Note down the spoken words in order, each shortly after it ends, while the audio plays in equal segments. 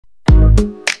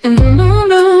in the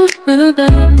moonlit will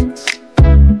dance.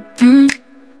 In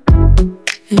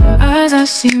your eyes I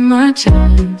see my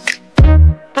chance.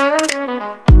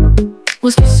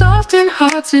 Was we soft and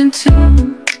hearts in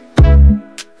tune,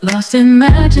 lost in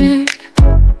magic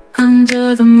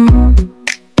under the moon.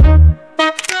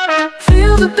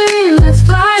 Feel the beat, let's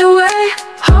fly away.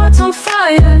 Hearts on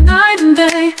fire, night and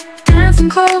day. Dancing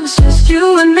close, just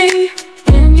you and me.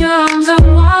 In your arms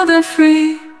I'm wild and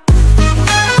free.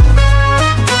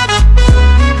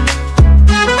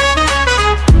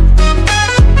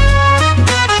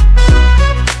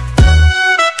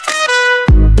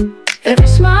 Every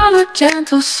smile a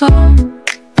gentle song.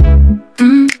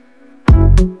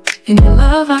 In your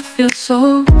love I feel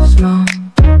so strong.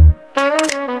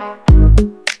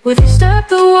 With each step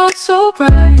the world's so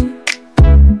bright.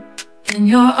 In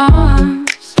your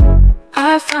arms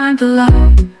I find the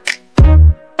light.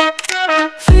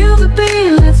 Feel the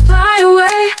beat, let's fly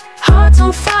away. Hearts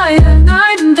on fire,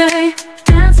 night and day.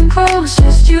 Dancing close,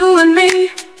 just you and me.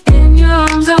 In your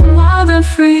arms I'm wild and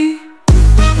free.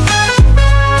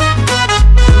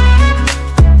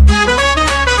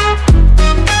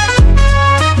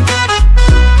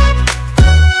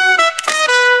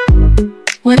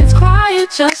 When it's quiet,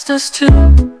 just us two,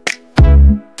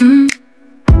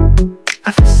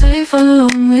 I feel safe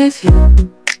alone with you.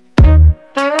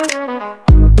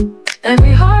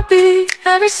 Every heartbeat,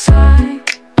 every sigh.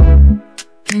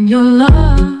 In your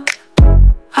love,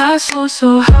 I soar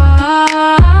so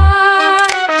high.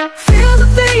 Feel the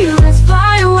beat, let's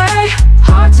fly away.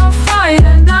 Hearts on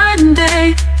fire, night and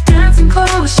day. Dancing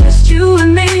close, just you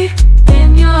and me.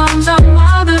 In your arms, I'm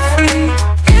wild and free.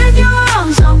 In your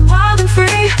arms, I'm wild and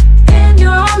free. In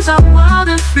your arms, I'm wild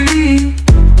and free.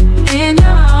 In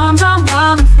your arms, I'm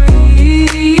wild and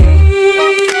free.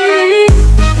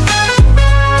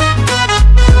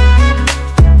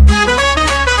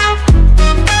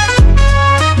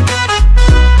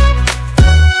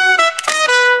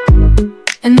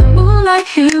 In the moonlight,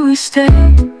 here we stay.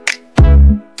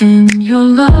 In your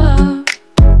love,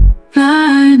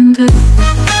 night and day.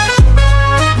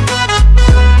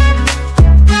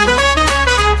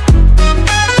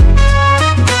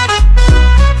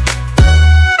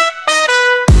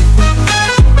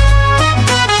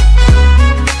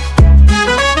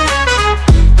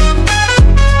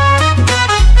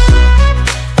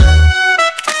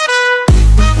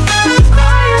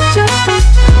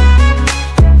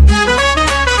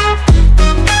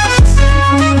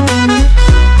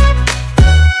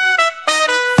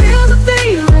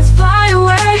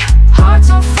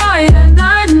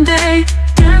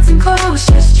 Close,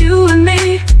 just you and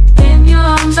me. In your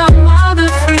arms I'm wild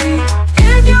and free.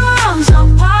 In your arms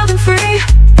I'm wild and free.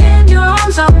 In your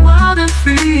arms I'm wild and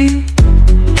free.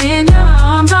 In your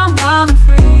arms I'm wild and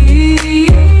free.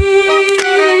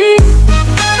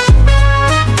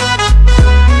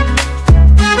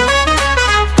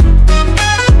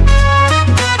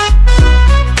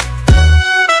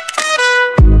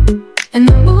 In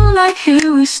the moonlight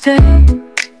here we stay.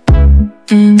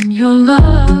 In your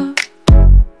love,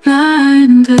 night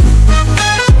and day.